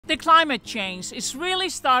The climate change is really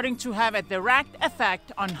starting to have a direct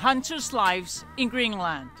effect on hunters' lives in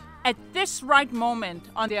Greenland. At this right moment,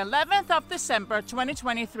 on the 11th of December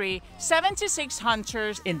 2023, 76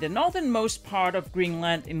 hunters in the northernmost part of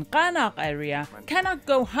Greenland in Qaanaaq area cannot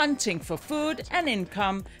go hunting for food and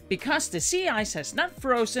income because the sea ice has not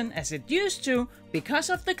frozen as it used to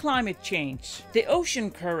because of the climate change. The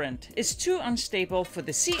ocean current is too unstable for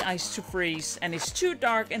the sea ice to freeze, and it's too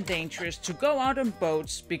dark and dangerous to go out on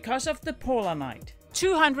boats because of the polar night.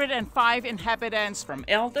 205 inhabitants, from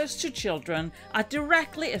elders to children, are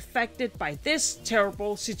directly affected by this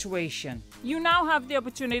terrible situation. You now have the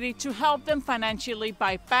opportunity to help them financially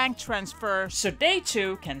by bank transfer, so they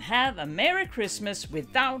too can have a Merry Christmas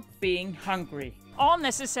without being hungry. All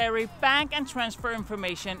necessary bank and transfer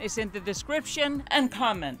information is in the description and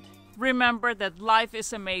comment. Remember that life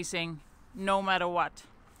is amazing, no matter what.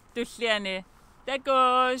 There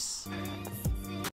goes.